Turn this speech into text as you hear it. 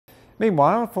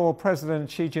Meanwhile, for President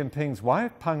Xi Jinping's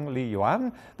wife, Peng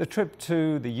Liyuan, the trip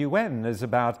to the UN is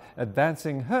about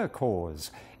advancing her cause,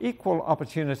 equal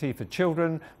opportunity for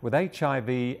children with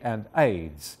HIV and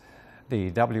AIDS.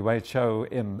 The WHO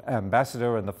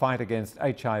ambassador in the fight against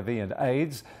HIV and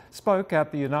AIDS spoke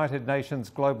at the United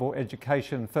Nations Global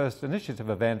Education First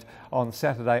Initiative event on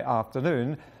Saturday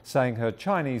afternoon, saying her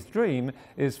Chinese dream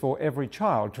is for every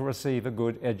child to receive a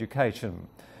good education.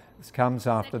 This comes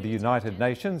after the United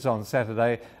Nations on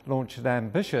Saturday launched an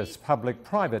ambitious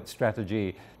public-private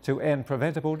strategy to end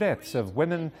preventable deaths of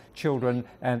women, children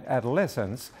and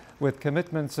adolescents, with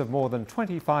commitments of more than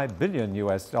 $25 billion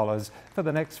for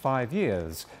the next 5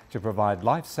 years to provide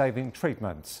life-saving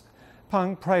treatments.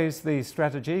 Peng praised the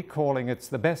strategy, calling it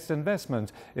the best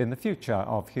investment in the future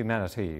of humanity.